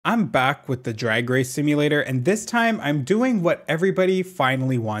I'm back with the Drag Race Simulator, and this time I'm doing what everybody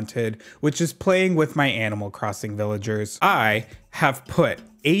finally wanted, which is playing with my Animal Crossing villagers. I have put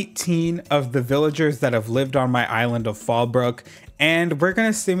 18 of the villagers that have lived on my island of Fallbrook, and we're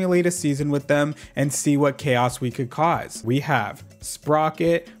gonna simulate a season with them and see what chaos we could cause. We have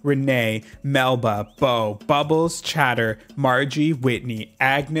Sprocket, Renee, Melba, Bo, Bubbles, Chatter, Margie, Whitney,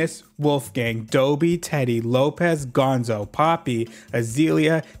 Agnes, Wolfgang, Dobie, Teddy, Lopez, Gonzo, Poppy,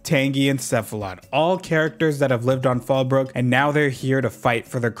 Azealia, Tangy, and Cephalon. All characters that have lived on Fallbrook, and now they're here to fight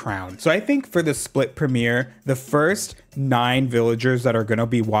for the crown. So I think for the split premiere, the first 9 villagers that are going to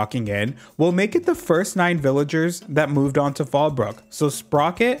be walking in will make it the first 9 villagers that moved on to Fallbrook. So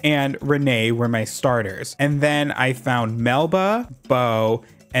Sprocket and Renee were my starters. And then I found Melba, Bo,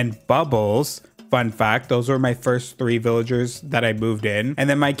 and Bubbles. Fun fact, those were my first 3 villagers that I moved in. And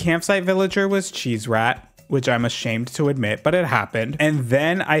then my campsite villager was Cheese Rat, which I'm ashamed to admit, but it happened. And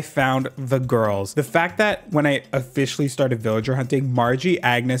then I found the girls. The fact that when I officially started villager hunting, Margie,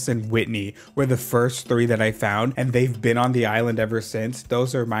 Agnes, and Whitney were the first 3 that I found, and they've been on the island ever since.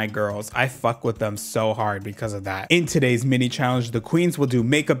 Those are my girls. I fuck with them so hard because of that. In today's mini challenge, the queens will do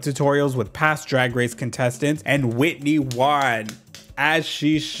makeup tutorials with past Drag Race contestants, and Whitney won. As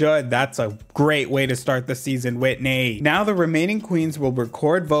she should. That's a great way to start the season, Whitney. Now the remaining queens will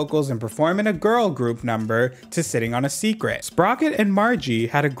record vocals and perform in a girl group number to Sitting on a Secret. Sprocket and Margie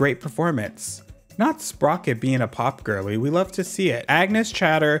had a great performance. Not Sprocket being a pop girly, we love to see it. Agnes,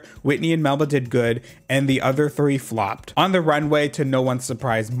 Chatter, Whitney, and Melba did good, and the other 3 flopped. On the runway, to no one's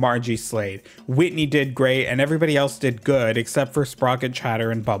surprise, Margie slayed. Whitney did great, and everybody else did good, except for Sprocket, Chatter,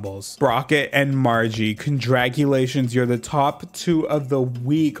 and Bubbles. Sprocket and Margie, congratulations, you're the top 2 of the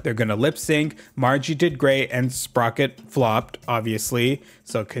week. They're gonna lip sync. Margie did great, and Sprocket flopped, obviously.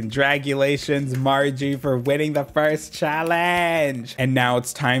 So congratulations, Margie, for winning the first challenge. And now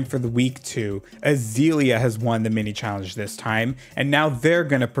it's time for the week 2. Azealia has won the mini challenge this time, and now they're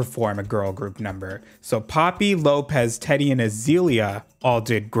gonna perform a girl group number. So Poppy, Lopez, Teddy, and Azealia all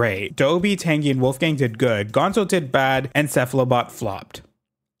did great. Dobie, Tangy, and Wolfgang did good. Gonzo did bad, and Cephalobot flopped.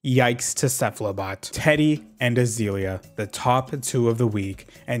 Yikes to Cephalobot. Teddy and Azealia, the top 2 of the week,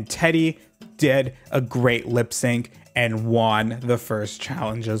 and Teddy did a great lip sync and won the first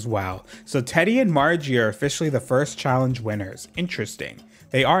challenge as well. So Teddy and Margie are officially the first challenge winners. Interesting.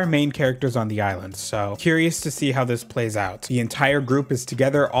 They are main characters on the island, so curious to see how this plays out. The entire group is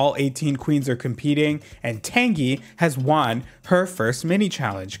together, all 18 queens are competing, and Tangy has won her first mini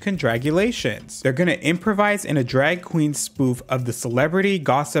challenge. Congratulations. They're gonna improvise in a drag queen spoof of the celebrity,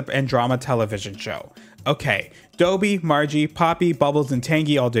 gossip, and drama television show. Okay, Dobie, Margie, Poppy, Bubbles, and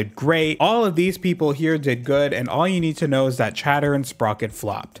Tangy all did great. All of these people here did good, and all you need to know is that Chatter and Sprocket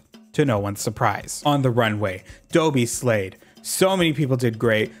flopped, to no one's surprise. On the runway, Dobie slayed. So many people did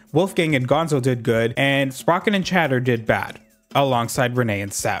great. Wolfgang and Gonzo did good, and Sprocket and Chatter did bad, alongside Renee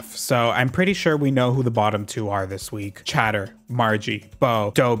and Seth. So I'm pretty sure we know who the bottom 2 are this week. Chatter, Margie,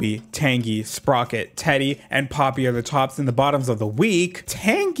 Bo, Dobie, Tangy, Sprocket, Teddy, and Poppy are the tops and the bottoms of the week.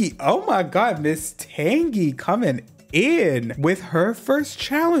 Tangy, oh my god, Miss Tangy coming in with her first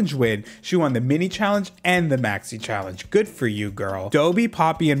challenge win. She won the mini challenge and the maxi challenge. Good for you, girl. Dobie,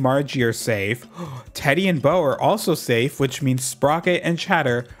 Poppy, and Margie are safe. Teddy and Bo are also safe, which means Sprocket and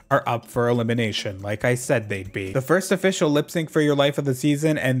Chatter are up for elimination, like I said they'd be. The first official lip sync for your life of the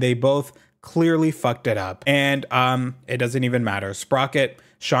season, and they both clearly fucked it up. And it doesn't even matter. Sprocket,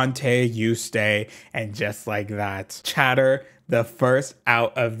 Shantae, you stay, and just like that, Chatter, the first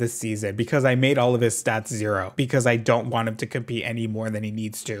out of the season, because I made all of his stats 0 because I don't want him to compete any more than he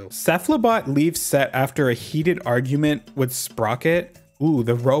needs to. Cephalobot leaves set after a heated argument with Sprocket. Ooh,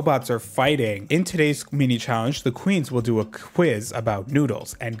 the robots are fighting. In today's mini challenge, the queens will do a quiz about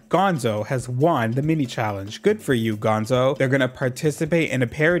noodles, and Gonzo has won the mini challenge. Good for you, Gonzo. They're gonna participate in a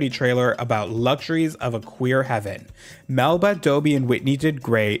parody trailer about luxuries of a queer heaven. Melba, Dobie, and Whitney did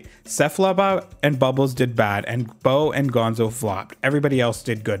great. Cephalobot and Bubbles did bad, and Bo and Gonzo flopped. Everybody else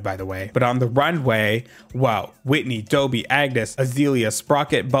did good, by the way. But on the runway, wow, Whitney, Dobie, Agnes, Azealia,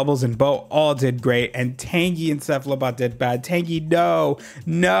 Sprocket, Bubbles, and Bo all did great, and Tangy and Cephalobot did bad. Tangy, no.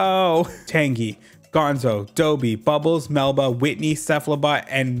 Tangy, Gonzo, Dobie, Bubbles, Melba, Whitney, Cephalobot,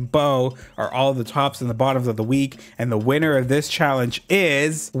 and Bo are all the tops and the bottoms of the week, and the winner of this challenge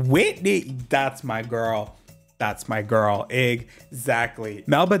is Whitney. That's my girl. That's my girl. Exactly.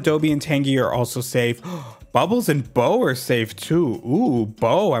 Melba, Dobie, and Tangy are also safe. Bubbles and Bo are safe too. Ooh,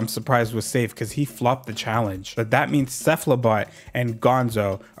 Bo I'm surprised was safe because he flopped the challenge. But that means Cephalobot and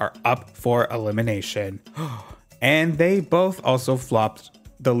Gonzo are up for elimination. And they both also flopped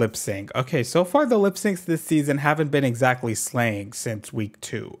the lip sync. Okay, so far the lip syncs this season haven't been exactly slaying since week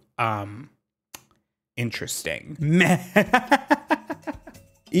 2. Interesting. Meh.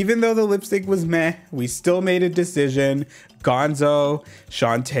 Even though the lip sync was meh, we still made a decision. Gonzo,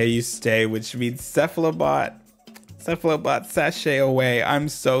 Shantae, you stay, which means Cephalobot sashay away. I'm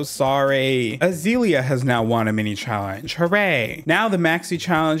so sorry. Azealia has now won a mini challenge. Hooray. Now the maxi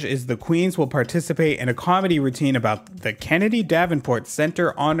challenge is the queens will participate in a comedy routine about the Kennedy Davenport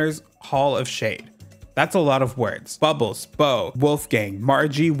Center Honors Hall of Shade. That's a lot of words. Bubbles, Bo, Wolfgang,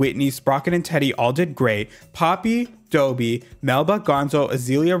 Margie, Whitney, Sprocket, and Teddy all did great. Poppy, Dobie, Melba, Gonzo,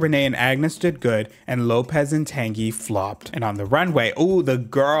 Azealia, Renee, and Agnes did good, and Lopez and Tangy flopped. And on the runway, ooh, the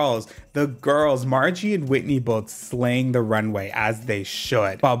girls, Margie and Whitney both slaying the runway as they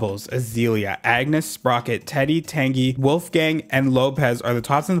should. Bubbles, Azealia, Agnes, Sprocket, Teddy, Tangy, Wolfgang, and Lopez are the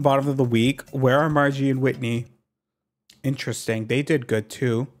tops and the bottom of the week. Where are Margie and Whitney? Interesting, they did good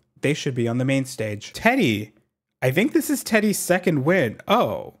too. They should be on the main stage. Teddy, I think this is Teddy's second win.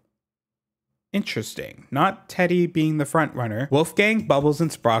 Oh. Interesting. Not Teddy being the front runner. Wolfgang, Bubbles,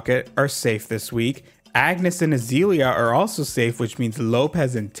 and Sprocket are safe this week. Agnes and Azealia are also safe, which means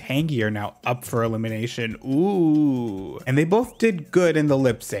Lopez and Tangy are now up for elimination. Ooh. And they both did good in the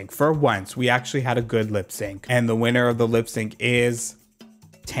lip sync. For once, we actually had a good lip sync. And the winner of the lip sync is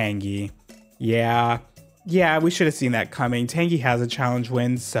Tangy. Yeah, we should have seen that coming. Tangy has a challenge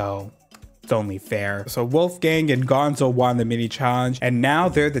win, so it's only fair. So Wolfgang and Gonzo won the mini challenge, and now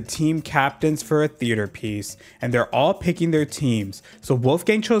they're the team captains for a theater piece, and they're all picking their teams. So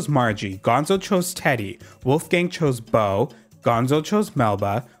Wolfgang chose Margie, Gonzo chose Teddy, Wolfgang chose Bo, Gonzo chose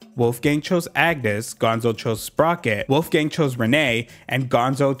Melba, Wolfgang chose Agnes, Gonzo chose Sprocket, Wolfgang chose Renee, and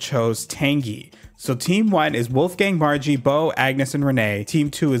Gonzo chose Tangy. So team 1 is Wolfgang, Margie, Bo, Agnes, and Renee. Team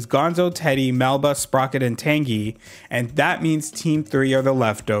 2 is Gonzo, Teddy, Melba, Sprocket, and Tangy. And that means team 3 are the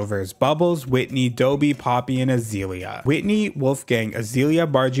leftovers. Bubbles, Whitney, Dobie, Poppy, and Azealia. Whitney, Wolfgang, Azealia,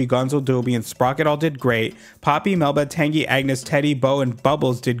 Margie, Gonzo, Dobie, and Sprocket all did great. Poppy, Melba, Tangy, Agnes, Teddy, Bo, and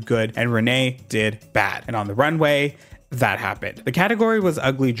Bubbles did good. And Renee did bad. And on the runway, that happened. The category was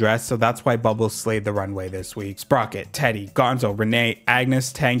ugly dress, so that's why Bubbles slayed the runway this week. Sprocket, Teddy, Gonzo, Renee,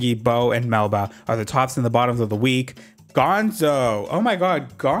 Agnes, Tangy, Bo, and Melba are the tops and the bottoms of the week. Gonzo, oh my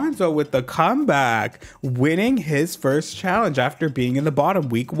god, Gonzo with the comeback, winning his first challenge after being in the bottom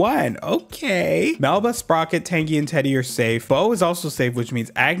week 1. Okay. Melba, Sprocket, Tangy, and Teddy are safe. Bo is also safe, which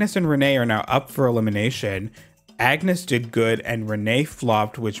means Agnes and Renee are now up for elimination. Agnes did good and Renee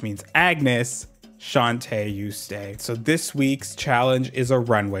flopped, which means Agnes, Shantae, you stay. So this week's challenge is a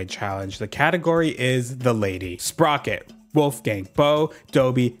runway challenge. The category is the lady. Sprocket, Wolfgang, Bo,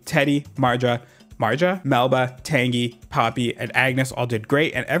 Dobie, Teddy, Marja, Melba, Tangy, Poppy, and Agnes all did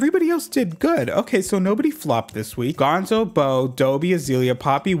great, and everybody else did good. Okay, so nobody flopped this week. Gonzo, Bo, Dobie, Azealia,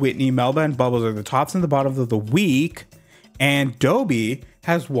 Poppy, Whitney, Melba, and Bubbles are the tops and the bottoms of the week, and Dobie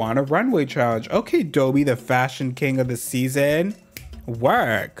has won a runway challenge. Okay, Dobie, the fashion king of the season.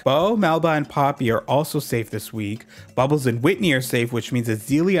 Work. Bo, Melba, and Poppy are also safe this week. Bubbles and Whitney are safe, which means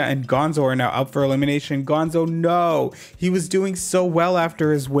Azealia and Gonzo are now up for elimination. Gonzo, no. He was doing so well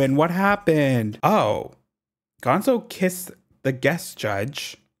after his win. What happened? Oh, Gonzo kissed the guest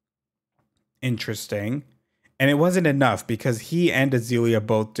judge. Interesting. And it wasn't enough because he and Azealia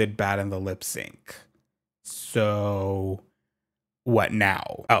both did bad in the lip sync. So what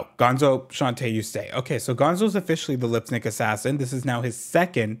now? Oh, Gonzo, Shantae, you stay. Okay, so Gonzo's officially the lip sync assassin. This is now his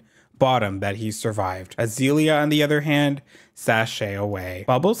second bottom that he survived. Azealia, on the other hand, sashay away.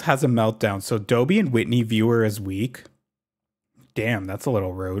 Bubbles has a meltdown, so Dobie and Whitney view her as weak. Damn, that's a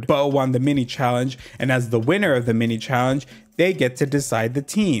little rude. Bo won the mini challenge, and as the winner of the mini challenge, they get to decide the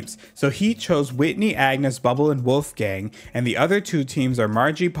teams. So he chose Whitney, Agnes, Bubble, and Wolfgang, and the other two teams are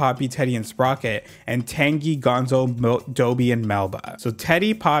Margie, Poppy, Teddy, and Sprocket, and Tangy, Gonzo, Dobie, and Melba. So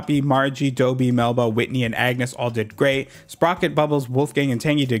Teddy, Poppy, Margie, Dobie, Melba, Whitney, and Agnes all did great. Sprocket, Bubbles, Wolfgang, and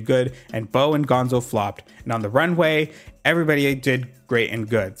Tangy did good, and Bo and Gonzo flopped. And on the runway, everybody did great and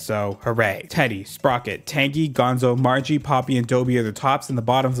good, so hooray. Teddy, Sprocket, Tangy, Gonzo, Margie, Poppy, and Dobie are the tops and the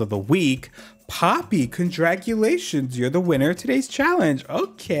bottoms of the week. Poppy, congratulations, you're the winner of today's challenge.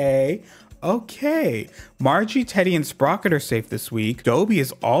 Okay. Margie, Teddy, and Sprocket are safe this week. Dobie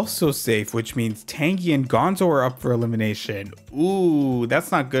is also safe, which means Tangy and Gonzo are up for elimination. Ooh,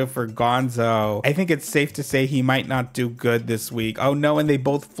 that's not good for Gonzo. I think it's safe to say he might not do good this week. Oh no, and they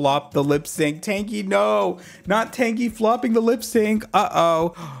both flopped the lip sync. Tangy, no, not Tangy flopping the lip sync.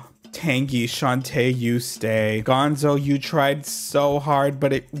 Uh-oh. Tangy, Shantae, you stay. Gonzo, you tried so hard,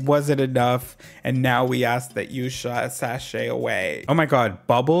 but it wasn't enough. And now we ask that you sashay away. Oh my god,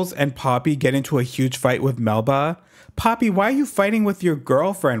 Bubbles and Poppy get into a huge fight with Melba. Poppy, why are you fighting with your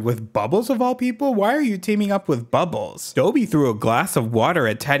girlfriend? With Bubbles of all people? Why are you teaming up with Bubbles? Dobie threw a glass of water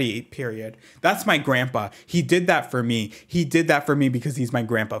at Teddy, period. That's my grandpa. He did that for me. He did that for me because he's my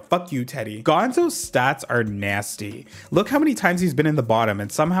grandpa. Fuck you, Teddy. Gonzo's stats are nasty. Look how many times he's been in the bottom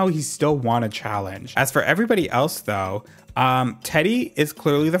and somehow he still won a challenge. As for everybody else though, Teddy is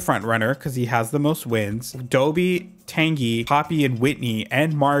clearly the front runner because he has the most wins. Dobie, Tangy, Poppy, and Whitney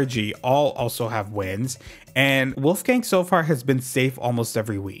and Margie all also have wins. And Wolfgang so far has been safe almost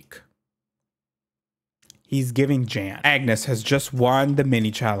every week. He's giving Jan. Agnes has just won the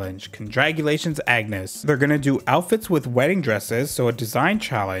mini challenge. Congratulations, Agnes. They're gonna do outfits with wedding dresses, so a design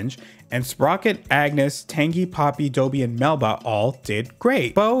challenge. And Sprocket, Agnes, Tangy, Poppy, Dobie, and Melba all did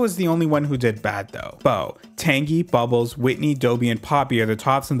great. Bo was the only one who did bad though. Bo, Tangy, Bubbles, Whitney, Dobie, and Poppy are the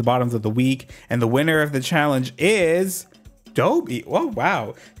tops and the bottoms of the week. And the winner of the challenge is Dobie. Oh,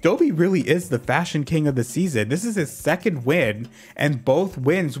 wow. Dobie really is the fashion king of the season. This is his second win, and both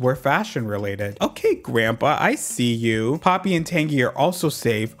wins were fashion related. Okay, Grandpa, I see you. Poppy and Tangy are also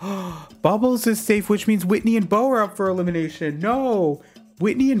safe. Bubbles is safe, which means Whitney and Bo are up for elimination. No.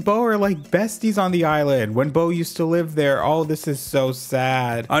 Whitney and Bo are like besties on the island when Bo used to live there. Oh, this is so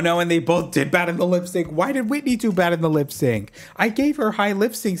sad. Oh no, and they both did bad in the lip sync. Why did Whitney do bad in the lip sync? I gave her high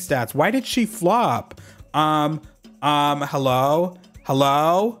lip sync stats. Why did she flop? Hello?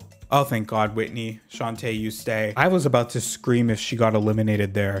 Hello? Oh, thank God, Whitney. Shantae, you stay. I was about to scream if she got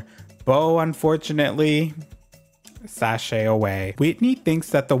eliminated there. Bo, unfortunately, sashay away. Whitney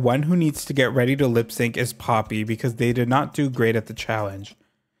thinks that the one who needs to get ready to lip sync is Poppy because they did not do great at the challenge.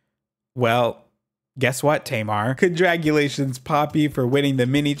 Well, guess what, Tamar? Congratulations, Poppy, for winning the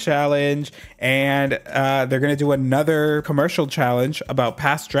mini challenge. And they're going to do another commercial challenge about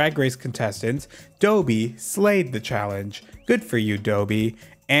past Drag Race contestants. Dobie slayed the challenge. Good for you, Dobie.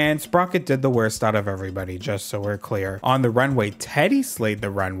 And Sprocket did the worst out of everybody, just so we're clear. On the runway, Teddy slayed the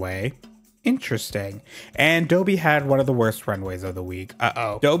runway. Interesting. And Dobie had one of the worst runways of the week.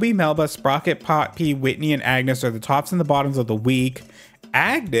 Dobie, Melba, Sprocket, Poppy, Whitney, and Agnes are the tops and the bottoms of the week.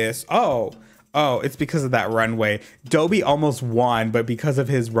 Agnes? Oh, it's because of that runway. Dobie almost won, but because of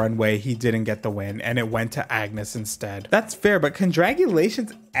his runway, he didn't get the win, and it went to Agnes instead. That's fair, but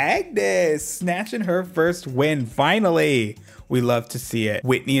congratulations, Agnes! Snatching her first win, finally! We love to see it.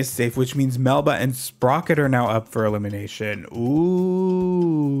 Whitney is safe, which means Melba and Sprocket are now up for elimination.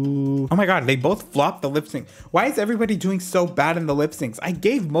 Ooh. Oh my God, they both flopped the lip sync. Why is everybody doing so bad in the lip syncs? I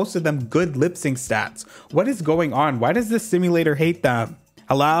gave most of them good lip sync stats. What is going on? Why does this simulator hate them?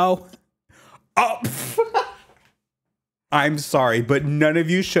 Hello? Oh, I'm sorry, but none of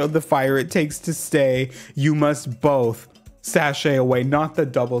you showed the fire it takes to stay. You must both sashay away, not the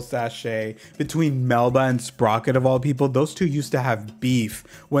double sashay. Between Melba and Sprocket of all people, those two used to have beef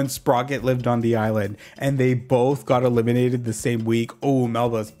when Sprocket lived on the island, and they both got eliminated the same week. Oh,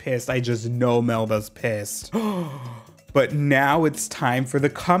 Melba's pissed. I just know Melba's pissed. But now it's time for the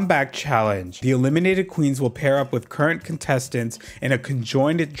comeback challenge. The eliminated queens will pair up with current contestants in a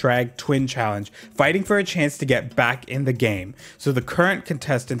conjoined drag twin challenge, fighting for a chance to get back in the game. So the current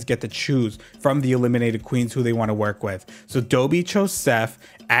contestants get to choose from the eliminated queens who they want to work with. So Dobie chose Seth,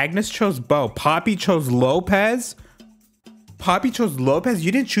 Agnes chose Bo, Poppy chose Lopez. Poppy chose Lopez?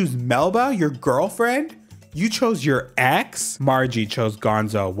 You didn't choose Melba, your girlfriend? You chose your ex? Margie chose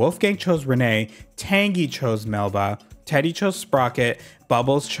Gonzo, Wolfgang chose Renee, Tangy chose Melba, Teddy chose Sprocket,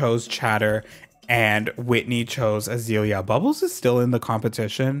 Bubbles chose Chatter, and Whitney chose Azealia. Bubbles is still in the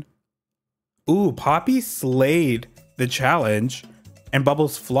competition. Ooh, Poppy slayed the challenge, and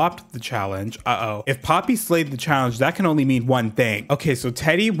Bubbles flopped the challenge. If Poppy slayed the challenge, that can only mean one thing. Okay, so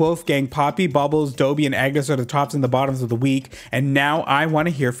Teddy, Wolfgang, Poppy, Bubbles, Dobie, and Agnes are the tops and the bottoms of the week. And now I want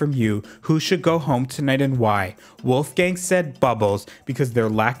to hear from you. Who should go home tonight and why? Wolfgang said Bubbles because they're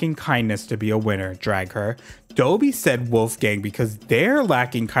lacking kindness to be a winner. Drag her. Dobie said Wolfgang because they're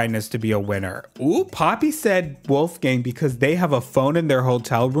lacking kindness to be a winner. Ooh, Poppy said Wolfgang because they have a phone in their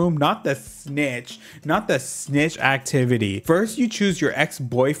hotel room. Not the snitch activity. First, you choose your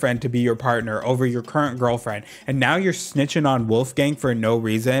ex-boyfriend to be your partner over your current girlfriend, and now you're snitching on Wolfgang for no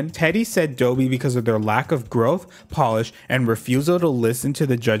reason. Teddy said Dobie because of their lack of growth, polish, and refusal to listen to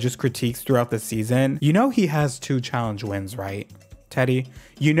the judges' critiques throughout the season. You know he has 2 challenge wins, right? Teddy,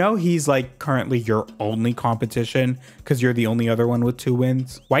 You know he's like currently your only competition because you're the only other one with 2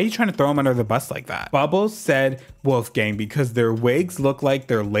 wins. Why are you trying to throw him under the bus like that? Bubbles said Wolfgang because their wigs look like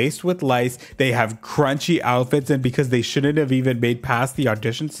they're laced with lice, they have crunchy outfits, and because they shouldn't have even made past the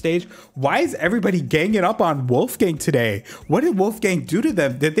audition stage. Why is everybody ganging up on Wolfgang today? What did Wolfgang do to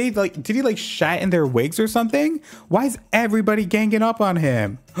them? Did he like shat in their wigs or something? Why is everybody ganging up on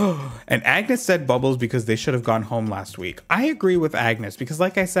him? And Agnes said Bubbles because they should have gone home last week. I agree with Agnes because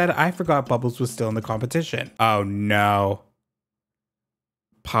like I said, I forgot Bubbles was still in the competition. Oh no.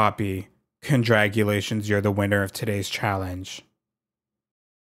 Poppy, congratulations, you're the winner of today's challenge.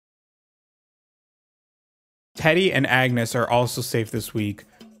 Teddy and Agnes are also safe this week.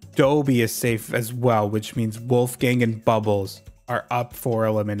 Dobie is safe as well, which means Wolfgang and Bubbles are up for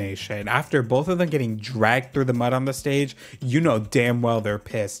elimination. After both of them getting dragged through the mud on the stage, you know damn well they're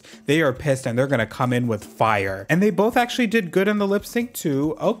pissed. They are pissed and they're gonna come in with fire. And they both actually did good in the lip sync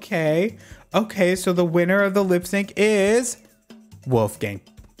too. Okay, so the winner of the lip sync is Wolfgang.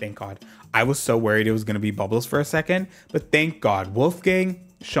 Thank God. I was so worried it was gonna be Bubbles for a second, but thank God. Wolfgang,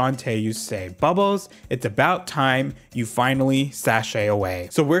 Shantae, you say. Bubbles, it's about time you finally sashay away.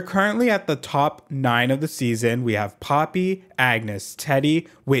 So we're currently at the top 9 of the season. We have Poppy, Agnes, Teddy,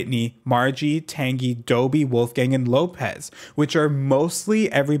 Whitney, Margie, Tangy, Dobie, Wolfgang, and Lopez, which are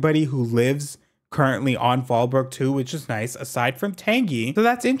mostly everybody who lives currently on Fallbrook 2, which is nice, aside from Tangy. So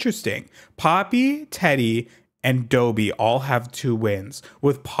that's interesting. Poppy, Teddy, and Dobie all have 2 wins,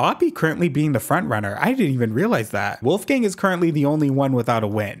 with Poppy currently being the front runner. I didn't even realize that. Wolfgang is currently the only one without a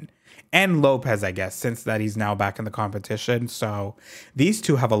win. And Lopez, I guess, since that he's now back in the competition. So these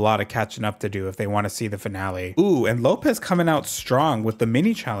 2 have a lot of catching up to do if they want to see the finale. Ooh, and Lopez coming out strong with the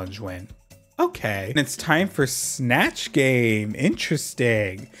mini challenge win. Okay, and it's time for Snatch Game.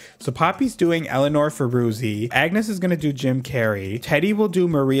 Interesting. So Poppy's doing Eleanor Ferruzzi. Agnes is gonna do Jim Carrey. Teddy will do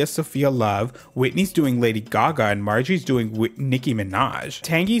Maria Sophia Love. Whitney's doing Lady Gaga, and Margie's doing Nicki Minaj.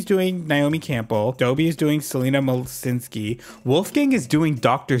 Tangy's doing Naomi Campbell. Dobie is doing Selena Malsinski. Wolfgang is doing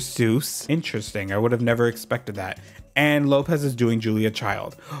Dr. Seuss. Interesting. I would have never expected that. And Lopez is doing Julia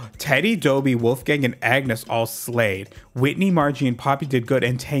Child. Teddy, Dobie, Wolfgang, and Agnes all slayed. Whitney, Margie, and Poppy did good,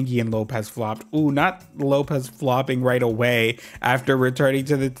 and Tangy and Lopez flopped. Ooh, not Lopez flopping right away after returning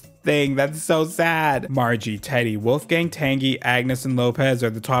to the thing. That's so sad. Margie, Teddy, Wolfgang, Tangy, Agnes, and Lopez are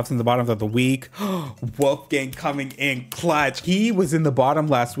the tops and the bottoms of the week. Wolfgang coming in clutch. He was in the bottom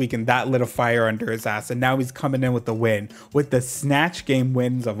last week and that lit a fire under his ass, and now he's coming in with the win, with the Snatch Game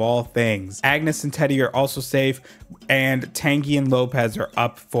wins of all things. Agnes and Teddy are also safe, and Tangy and Lopez are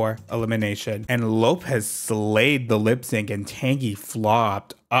up for elimination. And Lopez slayed the lip sync and Tangy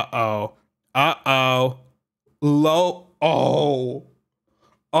flopped. Oh,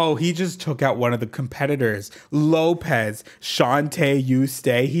 he just took out one of the competitors. Lopez, Shantae, you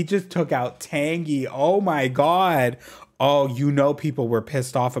stay. He just took out Tangy. Oh my God. Oh, you know people were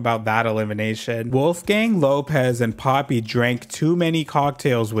pissed off about that elimination. Wolfgang, Lopez, and Poppy drank too many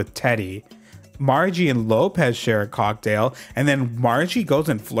cocktails with Teddy. Margie and Lopez share a cocktail, and then Margie goes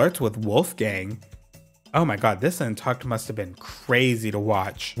and flirts with Wolfgang. Oh my God, this Untucked must have been crazy to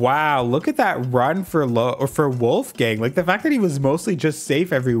watch. Wow, look at that run for Wolfgang. Like the fact that he was mostly just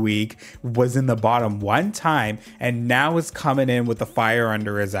safe every week, was in the bottom one time, and now is coming in with the fire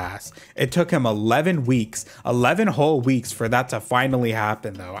under his ass. It took him 11 weeks, 11 whole weeks for that to finally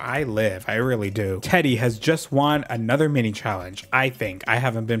happen though. I really do. Teddy has just won another mini challenge, I think. I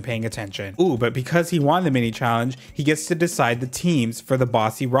haven't been paying attention. Ooh, but because he won the mini challenge, he gets to decide the teams for the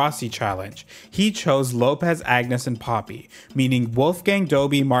Bossy Rossi challenge. He chose Lopez, Agnes, and Poppy, meaning Wolfgang,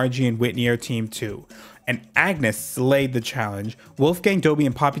 Dobie, Margie, and Whitney are team 2. And Agnes slayed the challenge. Wolfgang, Dobie,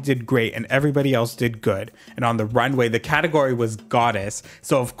 and Poppy did great, and everybody else did good. And on the runway, the category was Goddess,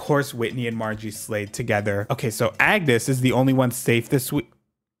 so of course Whitney and Margie slayed together. Okay, so Agnes is the only one safe this week.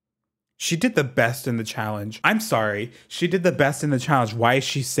 She did the best in the challenge. I'm sorry, she did the best in the challenge. Why is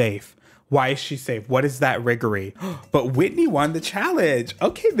she safe? Why is she safe? What is that riggery? But Whitney won the challenge.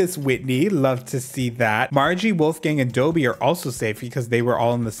 Okay, Miss Whitney, love to see that. Margie, Wolfgang, and Dobie are also safe because they were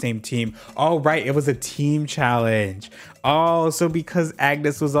all in the same team. Oh, right, it was a team challenge. Oh, so because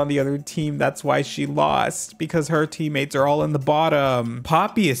Agnes was on the other team, that's why she lost, because her teammates are all in the bottom.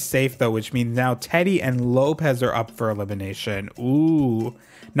 Poppy is safe though, which means now Teddy and Lopez are up for elimination. Ooh,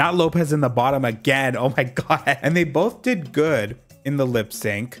 not Lopez in the bottom again. Oh my God. And they both did good in the lip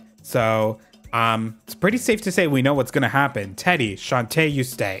sync. So, it's pretty safe to say we know what's gonna happen. Teddy, Shantae, you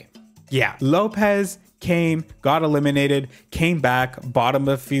stay. Yeah, Lopez came, got eliminated, came back, bottom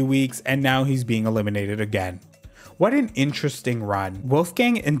a few weeks, and now he's being eliminated again. What an interesting run.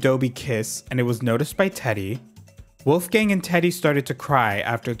 Wolfgang and Dobie kiss, and it was noticed by Teddy. Wolfgang and Teddy started to cry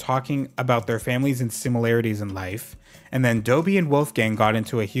after talking about their families and similarities in life, and then Dobie and Wolfgang got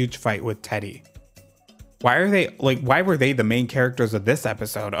into a huge fight with Teddy. Why were they the main characters of this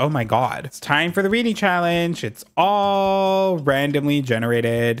episode? Oh my god. It's time for the reading challenge. It's all randomly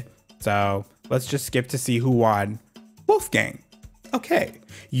generated. So let's just skip to see who won. Wolfgang. Okay.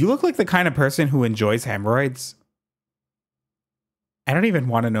 You look like the kind of person who enjoys hemorrhoids. I don't even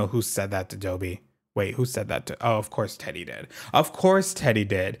want to know who said that to Dobie. Wait, who said that to? Oh, of course Teddy did. Of course Teddy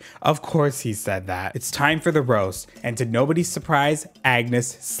did. Of course he said that. It's time for the roast. And to nobody's surprise, Agnes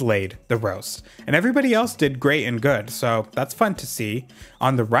slayed the roast. And everybody else did great and good. So that's fun to see.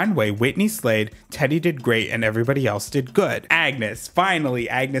 On the runway, Whitney slayed, Teddy did great, and everybody else did good. Agnes, finally,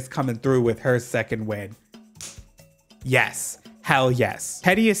 Agnes coming through with her second win. Yes. Hell yes.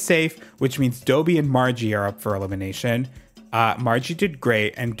 Teddy is safe, which means Dobie and Margie are up for elimination. Margie did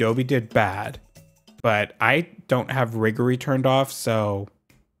great and Dobie did bad. But I don't have Riggery turned off, so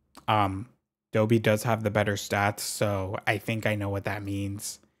Dobie does have the better stats, so I think I know what that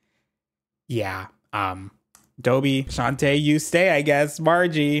means. Yeah, Dobie, Shantae, you stay, I guess.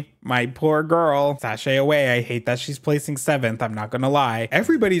 Margie, my poor girl. Sashay away. I hate that she's placing 7th, I'm not gonna lie.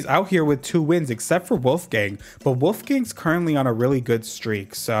 Everybody's out here with 2 wins except for Wolfgang, but Wolfgang's currently on a really good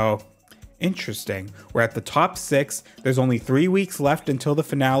streak, so... Interesting. We're at the top 6. There's only 3 weeks left until the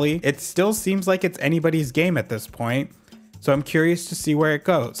finale. It still seems like it's anybody's game at this point. So I'm curious to see where it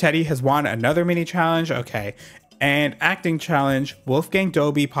goes. Teddy has won another mini challenge. Okay. And acting challenge. Wolfgang,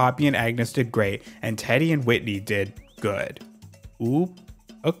 Dobie, Poppy, and Agnes did great. And Teddy and Whitney did good. Oop.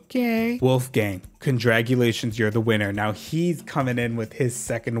 Okay. Wolfgang, congratulations, you're the winner. Now he's coming in with his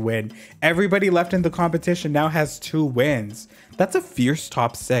second win. Everybody left in the competition now has 2 wins. That's a fierce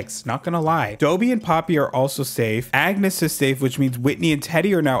top 6, not gonna lie. Dobie and Poppy are also safe. Agnes is safe, which means Whitney and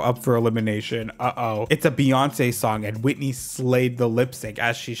Teddy are now up for elimination. Uh-oh. It's a Beyonce song and Whitney slayed the lip sync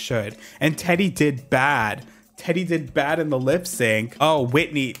as she should. And Teddy did bad. Teddy did bad in the lip sync. Oh,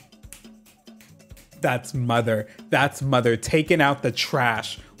 Whitney. That's mother. That's mother taking out the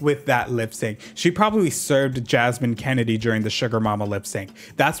trash with that lip sync. She probably served Jasmine Kennedy during the Sugar Mama lip sync.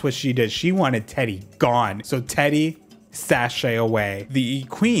 That's what she did. She wanted Teddy gone. So Teddy, sashay away. The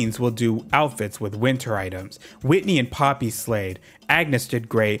queens will do outfits with winter items. Whitney and Poppy slayed. Agnes did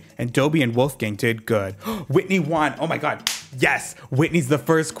great. And Dobie and Wolfgang did good. Whitney won. Oh my god. Yes, Whitney's the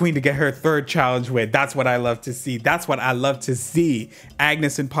first queen to get her 3rd challenge win. That's what I love to see. That's what I love to see.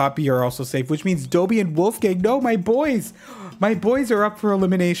 Agnes and Poppy are also safe, which means Dobie and Wolfgang. No, my boys. My boys are up for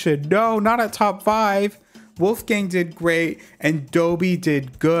elimination. No, not at top 5. Wolfgang did great and Dobie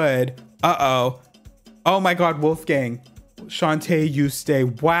did good. Uh-oh. Oh my god, Wolfgang. Shantae, you stay.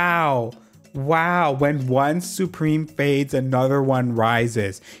 Wow. Wow, when one supreme fades, another one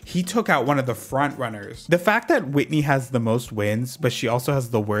rises. He took out one of the front runners. The fact that Whitney has the most wins, but she also has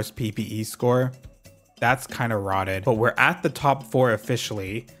the worst PPE score, that's kind of rotted. But we're at the top 4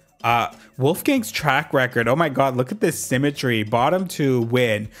 officially. Wolfgang's track record, oh my god, look at this symmetry. Bottom 2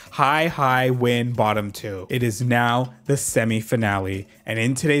 win, high win, bottom 2. It is now the semi-finale, and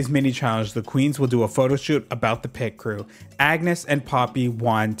in today's mini challenge, the queens will do a photo shoot about the pit crew. Agnes and Poppy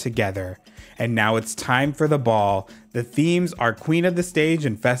won together. And now it's time for the ball. The themes are Queen of the Stage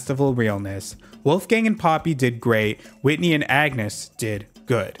and Festival Realness. Wolfgang and Poppy did great. Whitney and Agnes did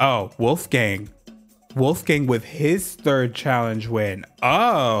good. Oh, Wolfgang with his 3rd challenge win.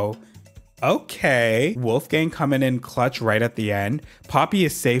 Oh, okay. Wolfgang coming in clutch right at the end. Poppy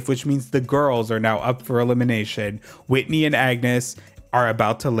is safe, which means the girls are now up for elimination. Whitney and Agnes are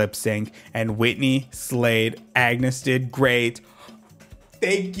about to lip sync, and Whitney slayed. Agnes did great.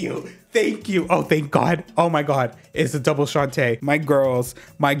 Thank you. Thank you. Oh, thank God. Oh my God. It's a double Shantae. My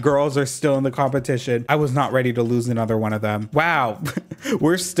girls are still in the competition. I was not ready to lose another one of them. Wow.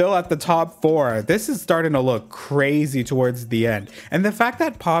 We're still at the top 4. This is starting to look crazy towards the end. And the fact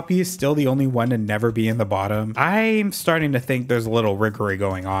that Poppy is still the only one to never be in the bottom, I'm starting to think there's a little riggery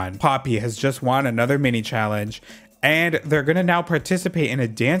going on. Poppy has just won another mini challenge, and they're gonna now participate in a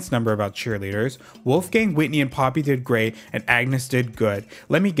dance number about cheerleaders. Wolfgang, Whitney, and Poppy did great, and Agnes did good.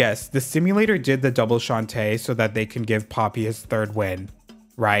 Let me guess, the simulator did the double Shantae so that they can give Poppy his 3rd win,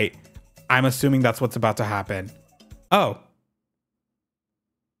 right? I'm assuming that's what's about to happen. Oh.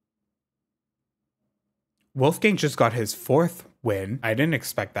 Wolfgang just got his 4th win. I didn't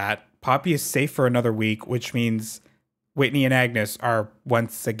expect that. Poppy is safe for another week, which means Whitney and Agnes are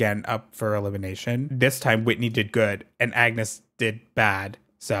once again up for elimination. This time Whitney did good and Agnes did bad.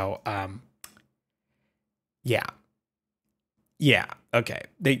 So, yeah. Yeah, okay.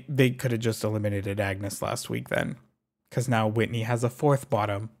 They could have just eliminated Agnes last week then, because now Whitney has a 4th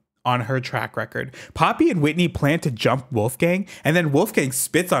bottom. on her track record. Poppy and Whitney plan to jump Wolfgang, and then Wolfgang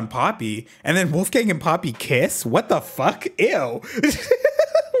spits on Poppy, and then Wolfgang and Poppy kiss? What the fuck? Ew.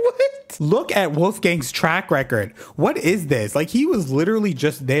 What? Look at Wolfgang's track record. What is this? Like, he was literally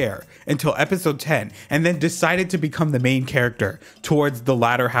just there until episode 10, and then decided to become the main character towards the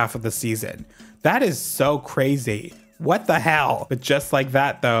latter half of the season. That is so crazy. What the hell? But just like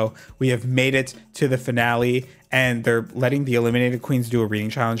that, though, we have made it to the finale, and they're letting the eliminated queens do a reading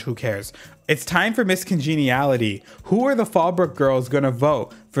challenge. Who cares? It's time for Miss Congeniality. Who are the Fallbrook girls gonna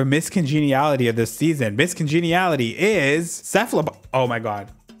vote for Miss Congeniality of this season? Miss Congeniality is Cephalobot. Oh my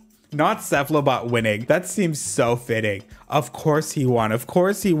god. Not Cephalobot winning. That seems so fitting. Of course he won. Of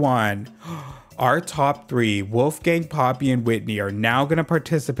course he won. Our top three, Wolfgang, Poppy, and Whitney, are now going to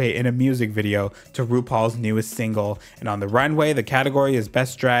participate in a music video to RuPaul's newest single. And on the runway, the category is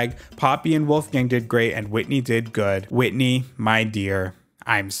Best Drag. Poppy and Wolfgang did great, and Whitney did good. Whitney, my dear,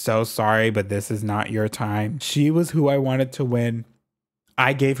 I'm so sorry, but this is not your time. She was who I wanted to win.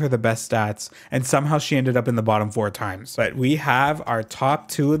 I gave her the best stats, and somehow she ended up in the bottom 4 times. But we have our top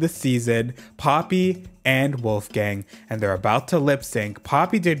 2 of the season, Poppy and Wolfgang, and they're about to lip sync.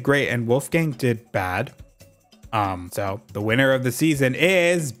 Poppy did great and Wolfgang did bad. So the winner of the season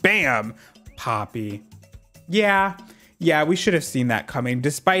is, bam, Poppy. Yeah, we should have seen that coming.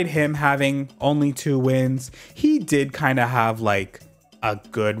 Despite him having only 2 wins, he did kind of have like a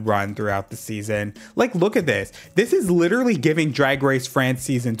good run throughout the season. Like, look at this. This is literally giving Drag Race France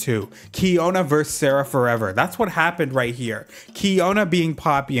season 2. Kiona versus Sarah forever. That's what happened right here. Kiona being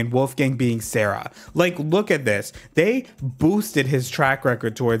Poppy and Wolfgang being Sarah. Like, look at this. They boosted his track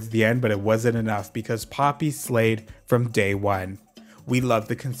record towards the end, but it wasn't enough because Poppy slayed from day 1. We love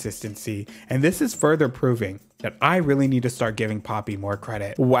the consistency, and this is further proving that I really need to start giving Poppy more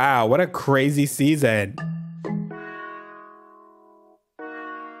credit. Wow, what a crazy season.